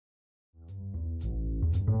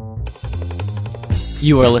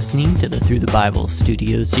You are listening to the Through the Bible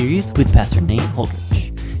Studio series with Pastor Nate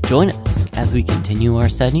Holdridge. Join us as we continue our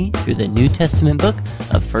study through the New Testament book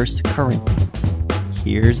of 1 Corinthians.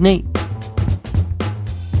 Here's Nate.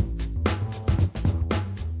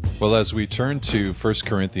 Well, as we turn to 1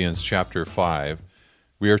 Corinthians chapter 5,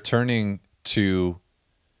 we are turning to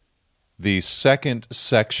the second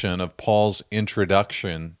section of Paul's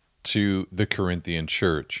introduction to the Corinthian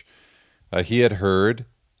church. He had heard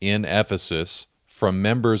in Ephesus from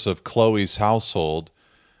members of Chloe's household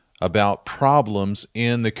about problems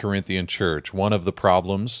in the Corinthian church. One of the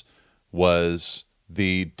problems was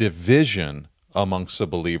the division amongst the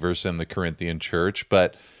believers in the Corinthian church,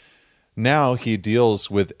 but now he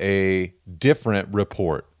deals with a different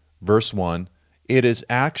report. Verse 1, "It is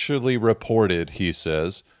actually reported," he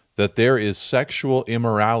says, "that there is sexual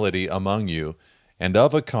immorality among you, and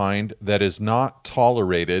of a kind that is not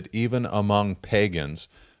tolerated even among pagans,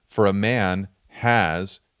 for a man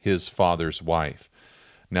has his father's wife."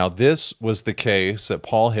 Now this was the case that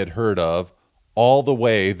Paul had heard of all the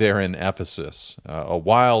way there in Ephesus. A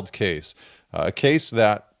wild case. A case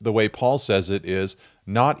that, the way Paul says it, is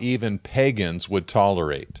not even pagans would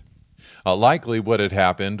tolerate. Likely what had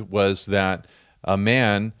happened was that a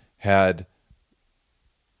man had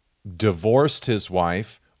divorced his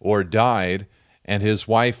wife or died, and his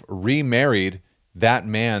wife remarried that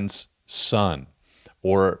man's son,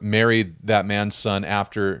 or married that man's son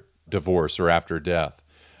after divorce or after death.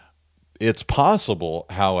 It's possible,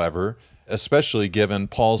 however, especially given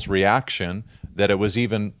Paul's reaction, that it was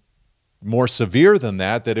even more severe than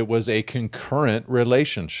that it was a concurrent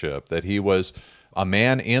relationship, that a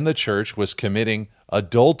man in the church was committing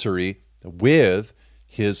adultery with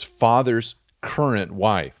his father's current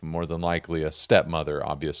wife, more than likely a stepmother,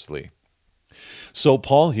 obviously. So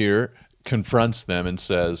Paul here confronts them and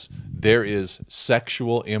says, there is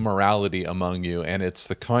sexual immorality among you, and it's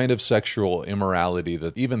the kind of sexual immorality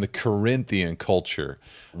that even the Corinthian culture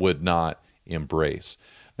would not embrace.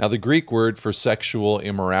 Now, the Greek word for sexual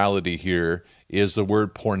immorality here is the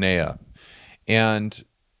word porneia. And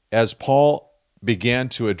as Paul began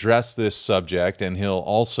to address this subject, and he'll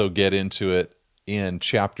also get into it in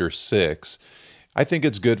chapter 6, I think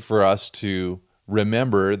it's good for us to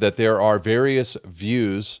remember that there are various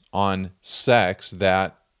views on sex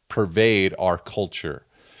that pervade our culture.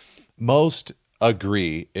 Most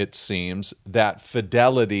agree, it seems, that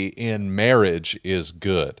fidelity in marriage is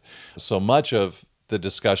good. So much of the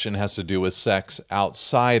discussion has to do with sex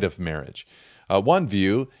outside of marriage. One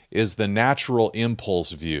view is the natural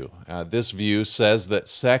impulse view. This view says that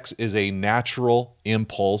sex is a natural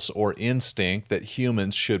impulse or instinct that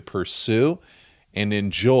humans should pursue and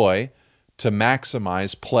enjoy to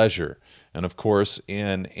maximize pleasure. And of course,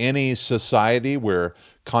 in any society where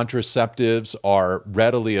contraceptives are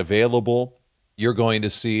readily available, you're going to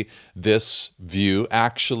see this view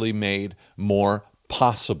actually made more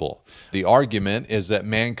possible. The argument is that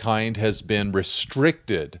mankind has been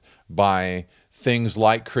restricted by things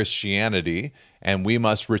like Christianity, and we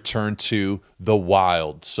must return to the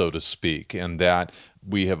wild, so to speak, and that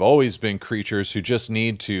we have always been creatures who just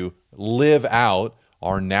need to live out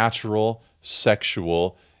our natural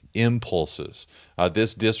sexual impulses.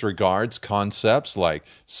 This disregards concepts like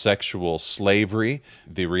sexual slavery,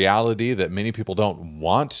 the reality that many people don't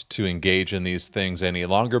want to engage in these things any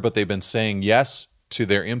longer, but they've been saying yes to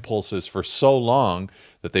their impulses for so long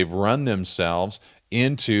that they've run themselves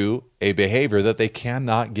into a behavior that they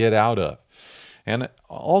cannot get out of. And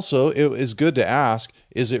also, it is good to ask,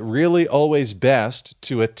 is it really always best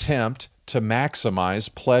to attempt to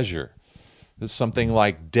maximize pleasure? Something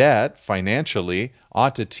like debt, financially,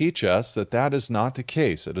 ought to teach us that that is not the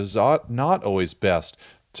case. It is not always best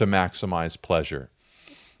to maximize pleasure.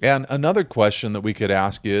 And another question that we could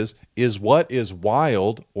ask is what is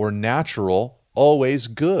wild or natural always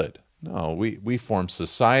good? No, we form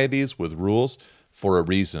societies with rules for a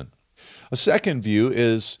reason. A second view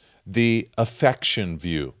is the affection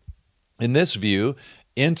view. In this view,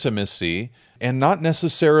 intimacy, and not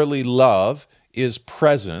necessarily love, is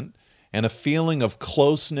present, and a feeling of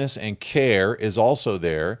closeness and care is also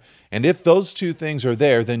there. And if those two things are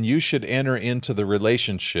there, then you should enter into the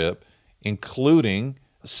relationship, including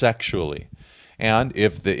sexually. And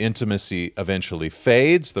if the intimacy eventually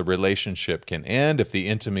fades, the relationship can end. If the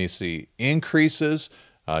intimacy increases,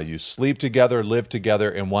 you sleep together, live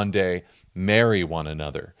together, and one day marry one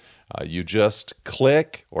another. You just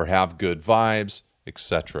click or have good vibes,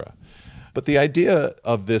 etc. But the idea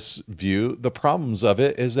of this view, the problems of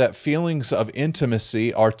it, is that feelings of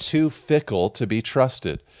intimacy are too fickle to be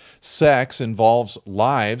trusted. Sex involves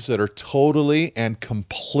lives that are totally and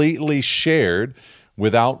completely shared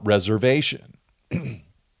without reservation.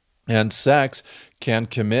 And sex can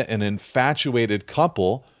commit an infatuated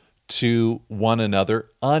couple to one another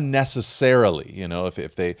unnecessarily.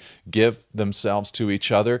 If they give themselves to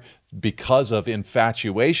each other because of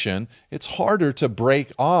infatuation, it's harder to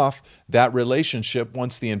break off that relationship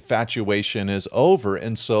once the infatuation is over.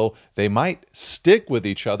 And so they might stick with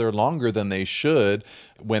each other longer than they should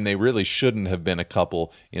when they really shouldn't have been a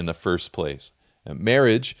couple in the first place.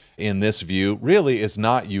 Marriage, in this view, really is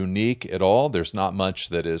not unique at all. There's not much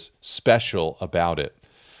that is special about it.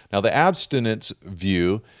 Now, the abstinence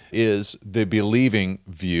view is the believing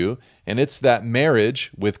view, and it's that marriage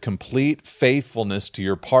with complete faithfulness to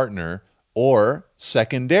your partner, or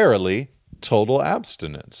secondarily, total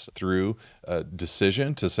abstinence through a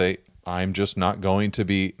decision to say, I'm just not going to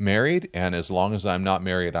be married, and as long as I'm not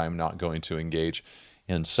married, I'm not going to engage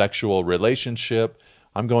in sexual relationship.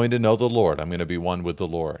 I'm going to know the Lord. I'm going to be one with the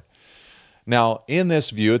Lord. Now, in this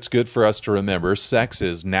view, it's good for us to remember sex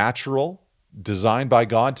is natural, designed by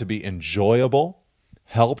God to be enjoyable,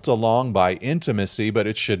 helped along by intimacy, but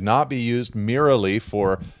it should not be used merely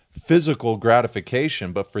for physical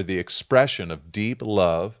gratification, but for the expression of deep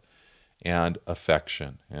love and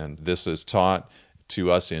affection. And this is taught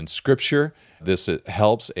to us in Scripture. This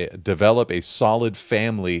helps develop a solid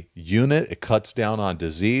family unit. It cuts down on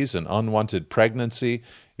disease and unwanted pregnancy.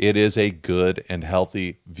 It is a good and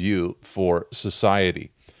healthy view for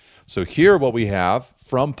society. So here what we have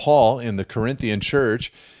from Paul in the Corinthian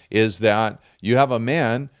church is that you have a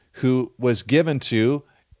man who was given to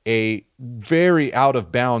a very out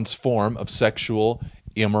of bounds form of sexual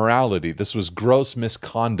immorality. This was gross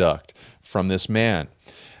misconduct from this man.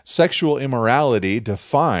 Sexual immorality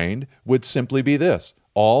defined would simply be this: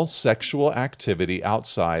 all sexual activity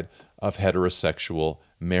outside of heterosexual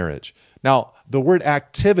marriage. Now, the word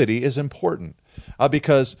activity is important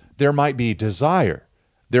because there might be desire,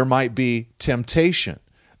 there might be temptation,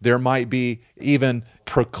 there might be even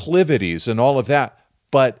proclivities and all of that,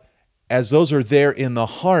 but as those are there in the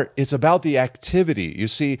heart, it's about the activity. You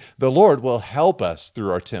see, the Lord will help us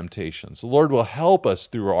through our temptations. The Lord will help us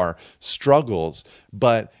through our struggles,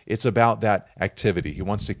 but it's about that activity. He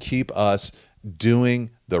wants to keep us doing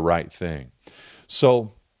the right thing.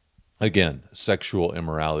 So, again, sexual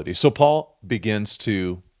immorality. So Paul begins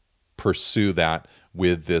to pursue that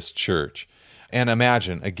with this church. And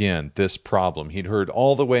imagine, again, this problem. He'd heard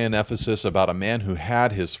all the way in Ephesus about a man who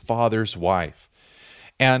had his father's wife.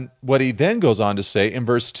 And what he then goes on to say in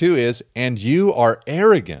verse 2 is, and you are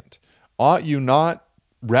arrogant. Ought you not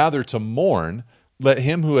rather to mourn? Let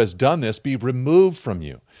him who has done this be removed from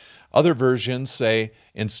you. Other versions say,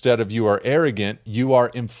 instead of you are arrogant, you are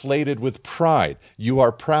inflated with pride. You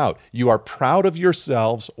are proud. You are proud of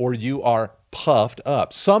yourselves, or you are puffed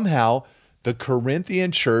up. Somehow, the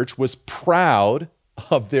Corinthian church was proud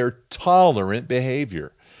of their tolerant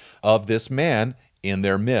behavior of this man in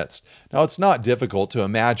their midst. Now, it's not difficult to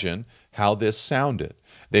imagine how this sounded.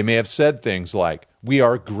 They may have said things like, we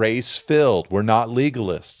are grace-filled, we're not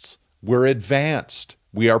legalists, we're advanced,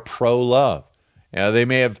 we are pro-love. They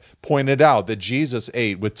may have pointed out that Jesus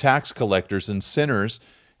ate with tax collectors and sinners,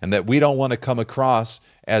 and that we don't want to come across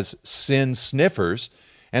as sin sniffers.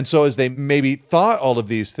 And so as they maybe thought all of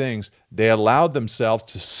these things, they allowed themselves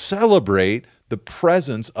to celebrate the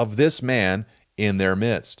presence of this man in their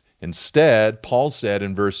midst. Instead, Paul said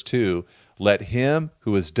in verse 2, let him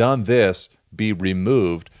who has done this be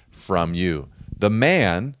removed from you. The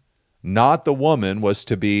man, not the woman, was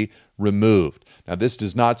to be removed. Now, this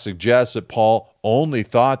does not suggest that Paul only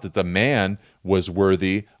thought that the man was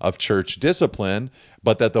worthy of church discipline,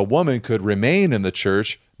 but that the woman could remain in the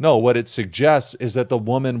church. No, what it suggests is that the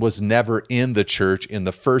woman was never in the church in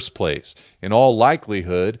the first place. In all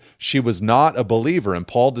likelihood, she was not a believer, and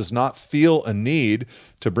Paul does not feel a need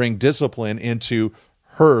to bring discipline into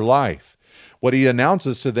her life. What he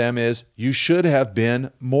announces to them is, you should have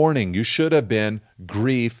been mourning, you should have been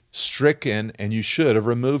grief-stricken, and you should have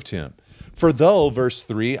removed him. For though, verse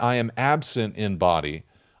 3, I am absent in body,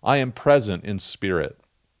 I am present in spirit.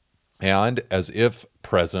 And, as if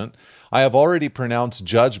present, I have already pronounced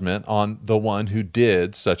judgment on the one who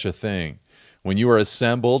did such a thing. When you are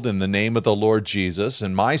assembled in the name of the Lord Jesus,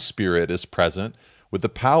 and my spirit is present, with the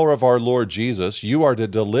power of our Lord Jesus, you are to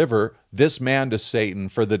deliver this man to Satan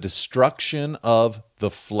for the destruction of the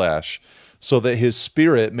flesh, so that his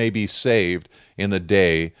spirit may be saved in the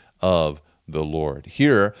day of the Lord.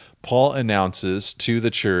 Here, Paul announces to the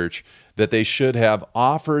church that they should have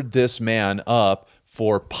offered this man up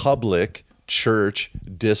for public church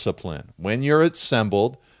discipline. When you're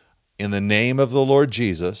assembled in the name of the Lord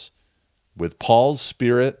Jesus, with Paul's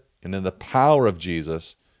spirit and in the power of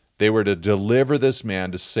Jesus, They were to deliver this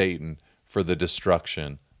man to Satan for the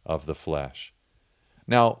destruction of the flesh.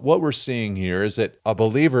 Now, what we're seeing here is that a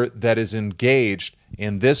believer that is engaged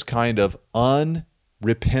in this kind of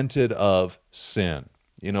unrepented of sin,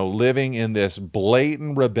 living in this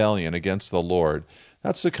blatant rebellion against the Lord,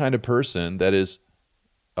 that's the kind of person that is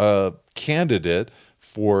a candidate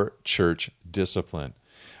for church discipline.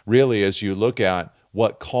 Really, as you look at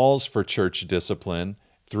what calls for church discipline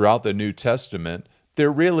throughout the New Testament,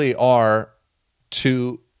 there really are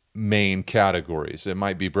two main categories. It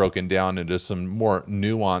might be broken down into some more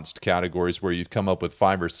nuanced categories where you'd come up with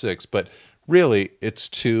 5 or 6, but really it's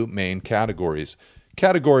two main categories.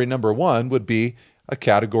 Category number 1 would be a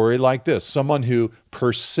category like this: someone who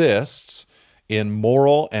persists in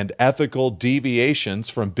moral and ethical deviations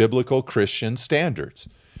from biblical Christian standards.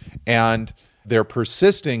 And they're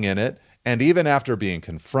persisting in it, and even after being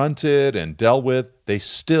confronted and dealt with, they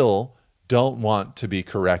still don't want to be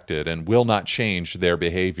corrected and will not change their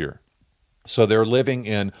behavior. So they're living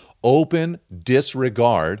in open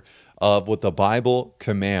disregard of what the Bible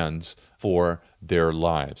commands for their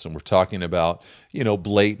lives. And we're talking about,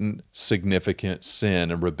 blatant, significant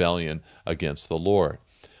sin and rebellion against the Lord.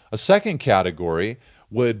 A second category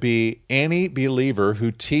would be any believer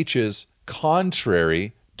who teaches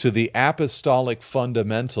contrary to the apostolic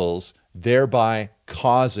fundamentals, thereby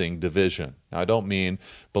causing division. Now, I don't mean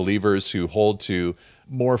believers who hold to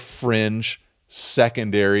more fringe,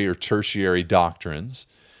 secondary, or tertiary doctrines.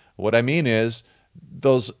 What I mean is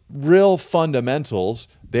those real fundamentals,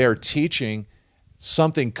 they are teaching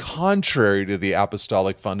something contrary to the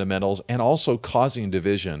apostolic fundamentals and also causing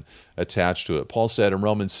division attached to it. Paul said in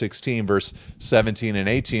Romans 16, verse 17 and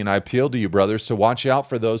 18, "I appeal to you, brothers, to watch out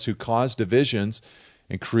for those who cause divisions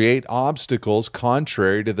and create obstacles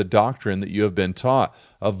contrary to the doctrine that you have been taught.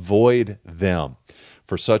 Avoid them.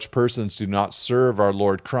 For such persons do not serve our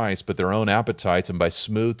Lord Christ, but their own appetites, and by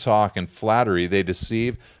smooth talk and flattery they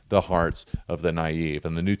deceive the hearts of the naive."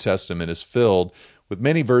 And the New Testament is filled with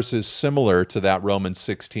many verses similar to that Romans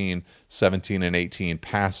 16, 17, and 18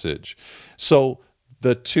 passage. So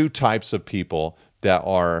the two types of people that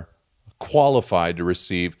are qualified to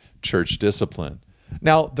receive church discipline.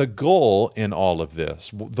 Now, the goal in all of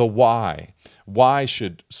this, the why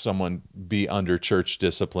should someone be under church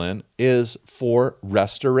discipline, is for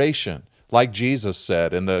restoration. Like Jesus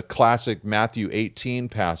said in the classic Matthew 18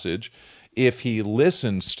 passage, "If he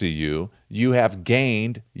listens to you, you have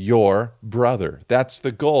gained your brother." That's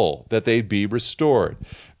the goal, that they be restored.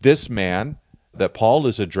 This man that Paul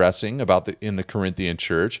is addressing in the Corinthian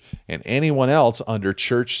church, and anyone else under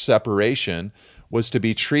church separation, was to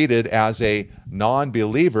be treated as a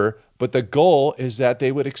non-believer, but the goal is that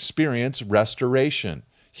they would experience restoration.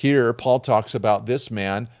 Here, Paul talks about this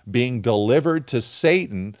man being delivered to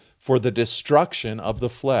Satan for the destruction of the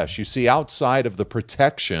flesh. You see, outside of the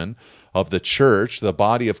protection of the church, the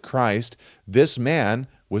body of Christ, this man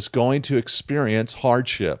was going to experience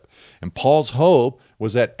hardship. And Paul's hope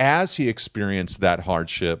was that as he experienced that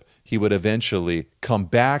hardship, he would eventually come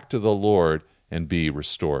back to the Lord and be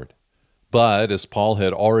restored. But, as Paul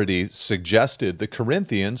had already suggested, the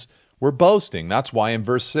Corinthians were boasting. That's why in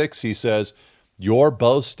verse 6 he says, "Your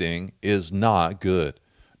boasting is not good.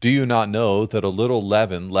 Do you not know that a little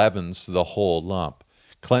leaven leavens the whole lump?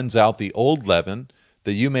 Cleanse out the old leaven,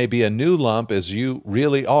 that you may be a new lump as you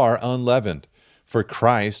really are unleavened. For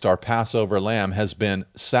Christ, our Passover lamb, has been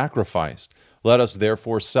sacrificed. Let us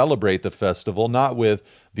therefore celebrate the festival not with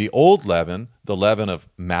the old leaven, the leaven of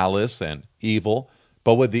malice and evil,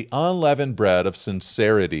 but with the unleavened bread of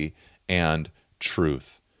sincerity and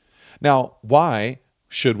truth." Now, why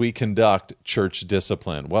should we conduct church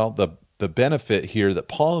discipline? Well, the benefit here that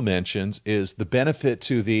Paul mentions is the benefit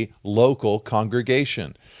to the local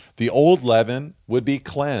congregation. The old leaven would be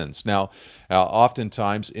cleansed. Now,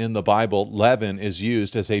 oftentimes in the Bible, leaven is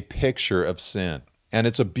used as a picture of sin. And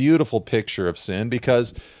it's a beautiful picture of sin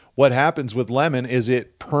because what happens with leaven is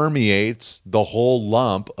it permeates the whole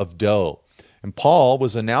lump of dough. And Paul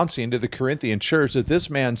was announcing to the Corinthian church that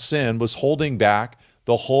this man's sin was holding back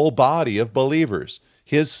the whole body of believers.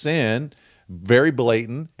 His sin, very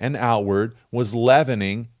blatant and outward, was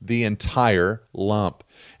leavening the entire lump.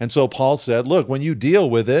 And so Paul said, look, when you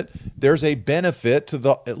deal with it, there's a benefit to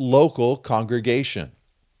the local congregation.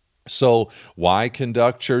 So why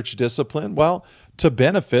conduct church discipline? Well, to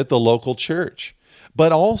benefit the local church.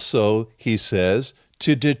 But also, he says,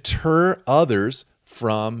 to deter others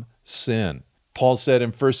from sin. Paul said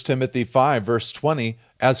in 1 Timothy 5, verse 20,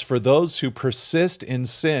 "As for those who persist in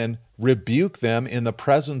sin, rebuke them in the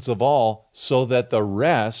presence of all, so that the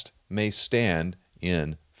rest may stand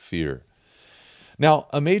in fear." Now,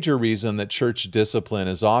 a major reason that church discipline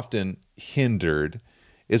is often hindered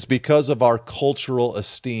is because of our cultural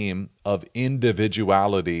esteem of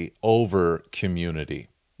individuality over community.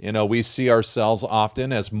 We see ourselves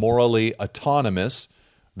often as morally autonomous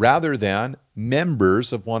rather than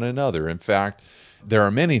members of one another. In fact, there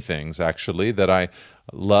are many things actually that I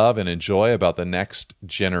love and enjoy about the next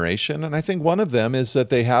generation, and I think one of them is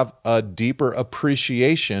that they have a deeper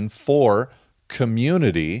appreciation for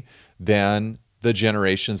community than the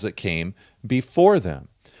generations that came before them.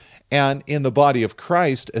 And in the body of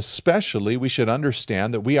Christ especially, we should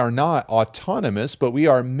understand that we are not autonomous, but we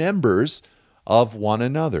are members of one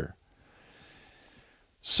another.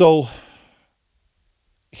 So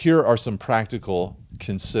here are some practical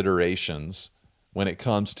considerations when it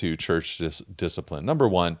comes to church discipline. Number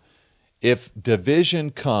one, if division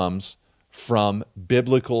comes from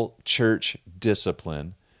biblical church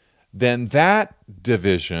discipline, then that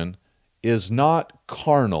division is not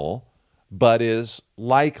carnal, but is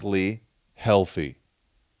likely healthy.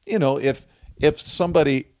 If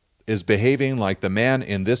somebody is behaving like the man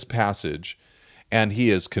in this passage, and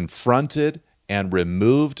he is confronted and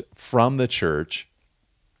removed from the church,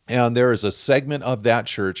 and there is a segment of that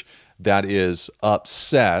church that is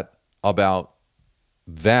upset about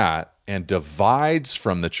that and divides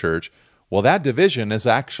from the church, well, that division is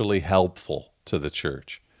actually helpful to the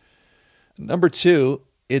church. Number two,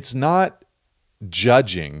 it's not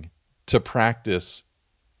judging to practice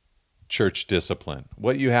church discipline.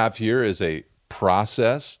 What you have here is a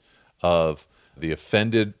process of the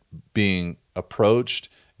offended being approached,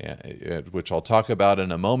 which I'll talk about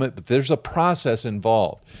in a moment, but there's a process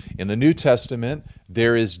involved. In the New Testament,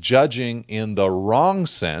 there is judging in the wrong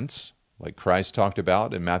sense, like Christ talked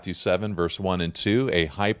about in Matthew 7, verse 1 and 2, a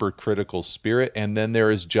hypercritical spirit, and then there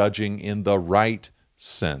is judging in the right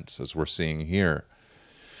sense, as we're seeing here.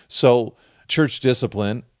 So church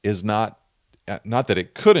discipline is not that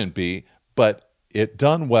it couldn't be, but it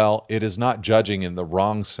done well, it is not judging in the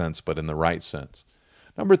wrong sense, but in the right sense.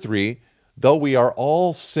 Number three, though we are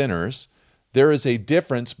all sinners, there is a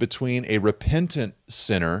difference between a repentant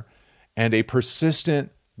sinner and a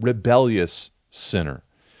persistent, rebellious sinner.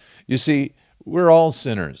 You see, we're all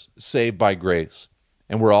sinners saved by grace,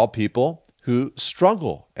 and we're all people who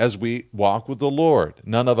struggle as we walk with the Lord.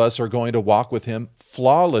 None of us are going to walk with Him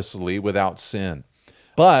flawlessly without sin.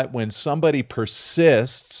 But when somebody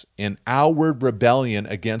persists in outward rebellion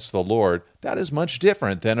against the Lord, that is much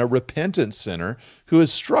different than a repentant sinner who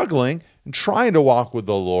is struggling and trying to walk with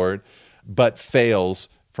the Lord, but fails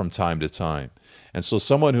from time to time. And so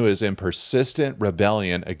someone who is in persistent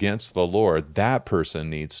rebellion against the Lord, that person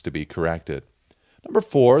needs to be corrected. Number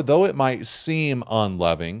four, though it might seem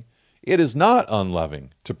unloving, it is not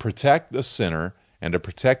unloving to protect the sinner and to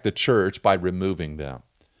protect the church by removing them.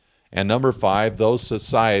 And number five, though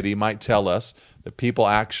society might tell us that people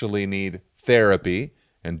actually need therapy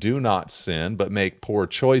and do not sin but make poor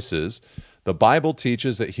choices, the Bible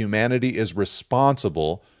teaches that humanity is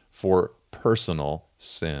responsible for personal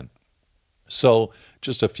sin. So,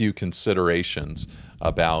 just a few considerations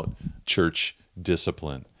about church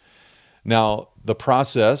discipline. Now, the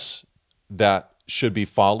process that should be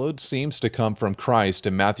followed seems to come from Christ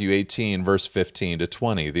in Matthew 18, verse 15 to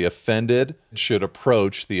 20. The offended should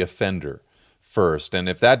approach the offender first. And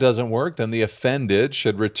if that doesn't work, then the offended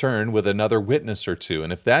should return with another witness or two.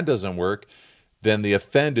 And if that doesn't work, then the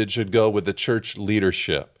offended should go with the church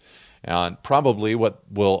leadership. And probably what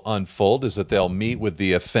will unfold is that they'll meet with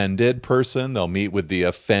the offended person, they'll meet with the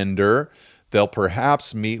offender, they'll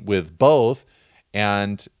perhaps meet with both,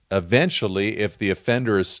 and eventually, if the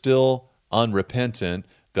offender is still unrepentant,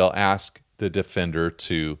 they'll ask the defender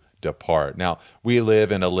to depart. Now, we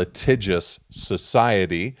live in a litigious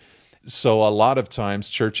society, so a lot of times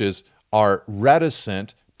churches are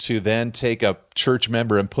reticent to then take a church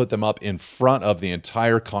member and put them up in front of the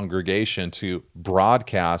entire congregation to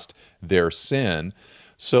broadcast their sin.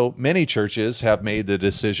 So many churches have made the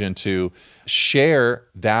decision to share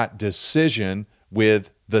that decision with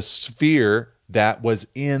the sphere that was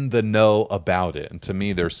in the know about it. And to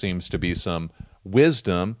me, there seems to be some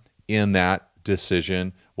wisdom in that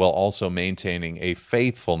decision while also maintaining a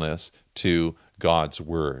faithfulness to God's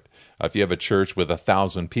word. If you have a church with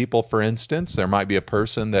 1,000 people, for instance, there might be a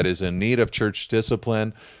person that is in need of church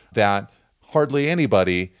discipline that hardly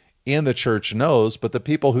anybody in the church knows, but the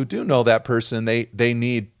people who do know that person, they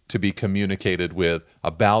need to be communicated with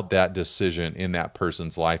about that decision in that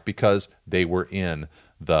person's life because they were in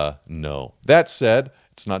the no. That said,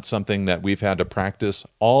 it's not something that we've had to practice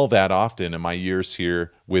all that often in my years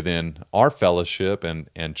here within our fellowship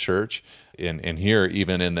and church. And here,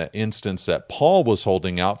 even in the instance that Paul was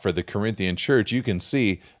holding out for the Corinthian church, you can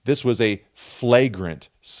see this was a flagrant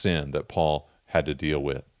sin that Paul had to deal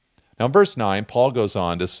with. Now, in verse 9, Paul goes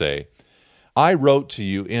on to say, I wrote to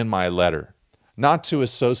you in my letter not to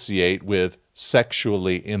associate with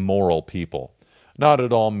sexually immoral people. Not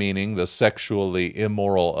at all meaning the sexually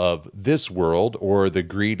immoral of this world or the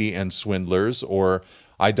greedy and swindlers or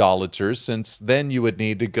idolaters, since then you would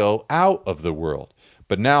need to go out of the world.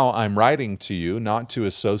 But now I'm writing to you not to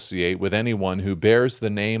associate with anyone who bears the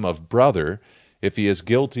name of brother if he is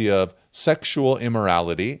guilty of sexual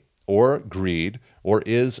immorality or greed or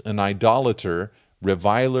is an idolater,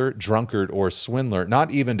 reviler, drunkard, or swindler,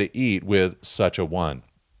 not even to eat with such a one.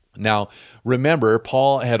 Now, remember,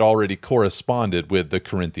 Paul had already corresponded with the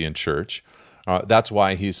Corinthian church. That's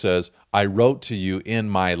why he says, I wrote to you in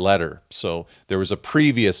my letter. So there was a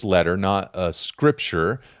previous letter, not a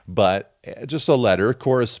scripture, but just a letter,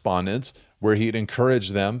 correspondence, where he'd encourage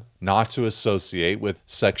them not to associate with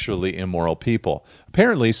sexually immoral people.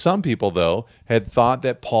 Apparently, some people, though, had thought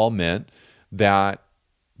that Paul meant that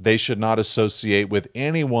they should not associate with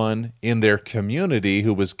anyone in their community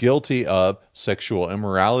who was guilty of sexual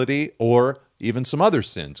immorality or even some other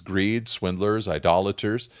sins, greed, swindlers,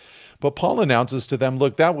 idolaters. But Paul announces to them,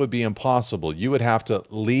 look, that would be impossible. You would have to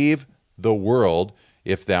leave the world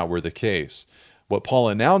if that were the case. What Paul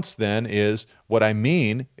announced then is, what I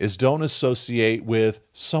mean is don't associate with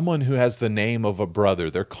someone who has the name of a brother.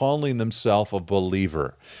 They're calling themselves a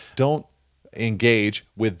believer. Don't engage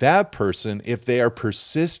with that person if they are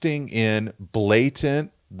persisting in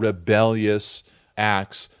blatant, rebellious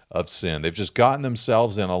acts of sin. They've just gotten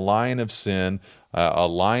themselves in a line of sin, a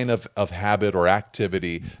line of habit or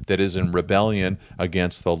activity that is in rebellion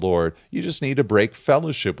against the Lord. You just need to break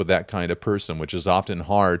fellowship with that kind of person, which is often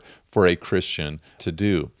hard for a Christian to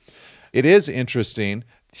do. It is interesting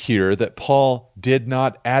here that Paul did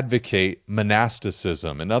not advocate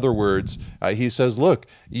monasticism. In other words, he says, look,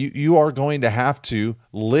 you are going to have to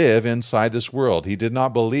live inside this world. He did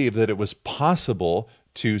not believe that it was possible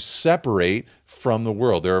to separate from the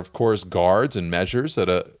world. There are, of course, guards and measures that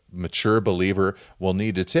a mature believer will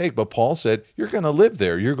need to take, but Paul said, you're going to live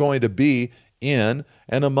there. You're going to be in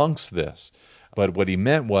and amongst this. But what he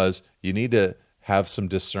meant was you need to have some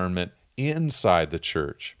discernment inside the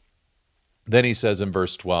church. Then he says in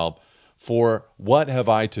verse 12, for what have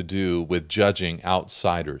I to do with judging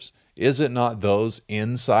outsiders? Is it not those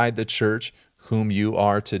inside the church whom you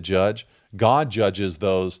are to judge? God judges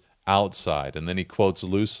those outside. And then he quotes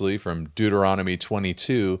loosely from Deuteronomy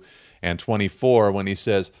 22 and 24 when he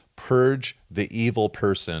says, purge the evil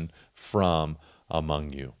person from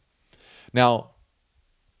among you. Now,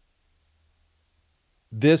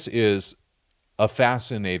 this is a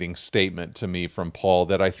fascinating statement to me from Paul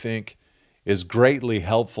that I think is greatly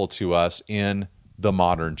helpful to us in the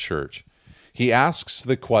modern church. He asks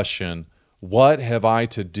the question, what have I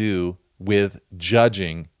to do with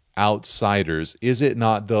judging outsiders? Is it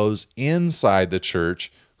not those inside the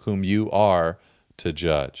church whom you are to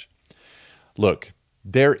judge? Look,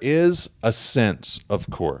 there is a sense, of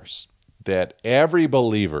course, that every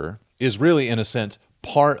believer is really, in a sense,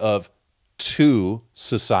 part of two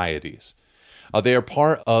societies. They are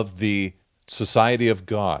part of the society of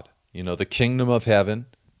God. You know, the kingdom of heaven,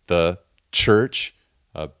 the church,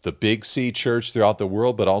 the Big C church throughout the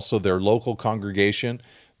world, but also their local congregation.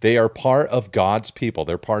 They are part of God's people.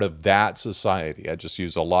 They're part of that society. I just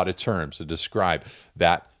use a lot of terms to describe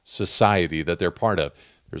that society that they're part of.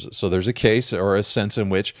 There's a case or a sense in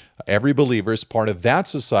which every believer is part of that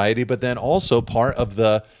society, but then also part of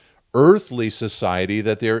the earthly society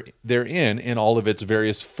that they're in all of its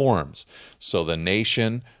various forms. So the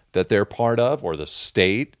nation that they're part of, or the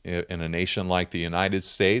state in a nation like the United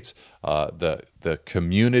States, the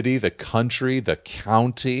community, the country, the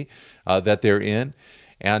county that they're in.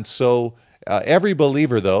 And so every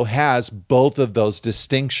believer, though, has both of those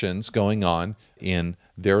distinctions going on in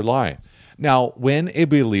their life. Now, when a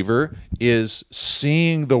believer is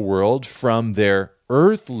seeing the world from their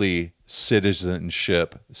earthly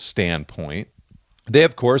citizenship standpoint, they,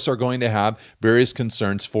 of course, are going to have various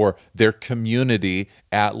concerns for their community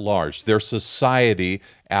at large, their society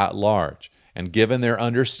at large. And given their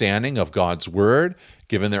understanding of God's Word,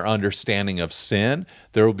 given their understanding of sin,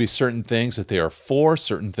 there will be certain things that they are for,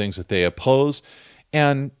 certain things that they oppose.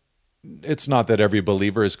 And it's not that every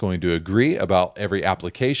believer is going to agree about every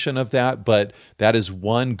application of that, but that is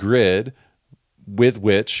one grid with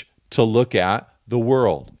which to look at the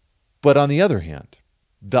world. But on the other hand,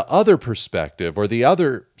 the other perspective or the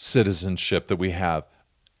other citizenship that we have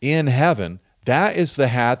in heaven, that is the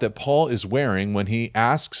hat that Paul is wearing when he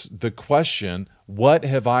asks the question, what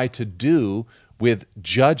have I to do with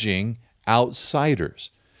judging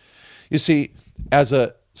outsiders? You see, as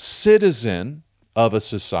a citizen of a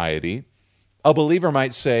society, a believer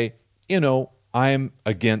might say, I'm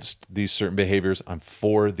against these certain behaviors. I'm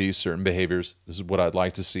for these certain behaviors. This is what I'd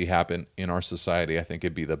like to see happen in our society. I think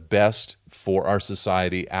it'd be the best for our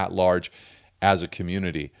society at large as a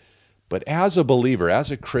community. But as a believer,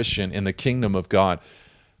 as a Christian in the kingdom of God,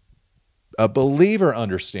 a believer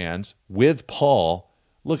understands with Paul,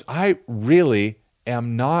 look, I really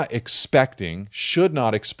am not expecting, should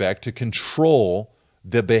not expect to control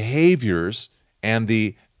the behaviors and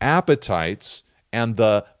the appetites and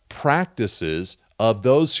the practices of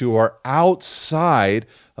those who are outside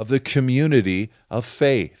of the community of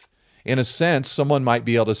faith. In a sense, someone might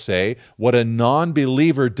be able to say, what a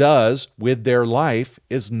non-believer does with their life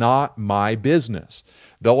is not my business.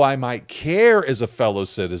 Though I might care as a fellow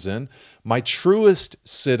citizen, my truest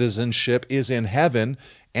citizenship is in heaven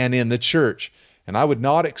and in the church. And I would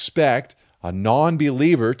not expect a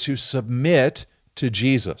non-believer to submit to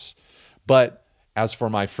Jesus. But as for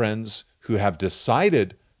my friends who have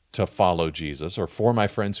decided to follow Jesus, or for my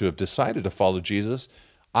friends who have decided to follow Jesus,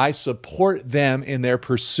 I support them in their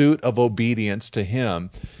pursuit of obedience to Him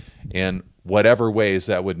in whatever ways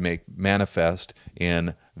that would make manifest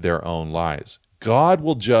in their own lives. God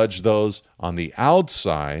will judge those on the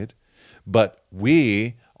outside, but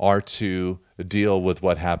we are to deal with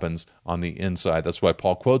what happens on the inside. That's why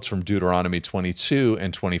Paul quotes from Deuteronomy 22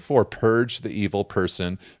 and 24, purge the evil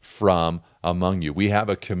person from among you. We have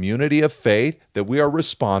a community of faith that we are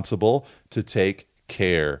responsible to take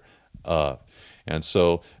care of. And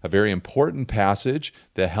so a very important passage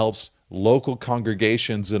that helps local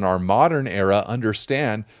congregations in our modern era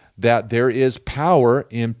understand that there is power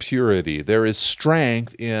in purity. There is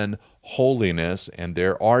strength in holiness, and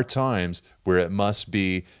there are times where it must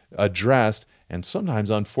be addressed, and sometimes,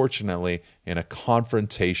 unfortunately, in a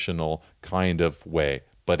confrontational kind of way.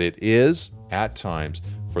 But it is, at times,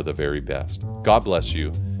 for the very best. God bless you,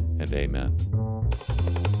 and amen.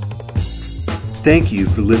 Thank you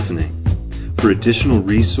for listening. For additional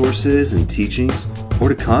resources and teachings, or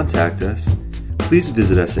to contact us, please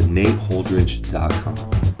visit us at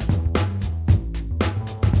nateholdridge.com.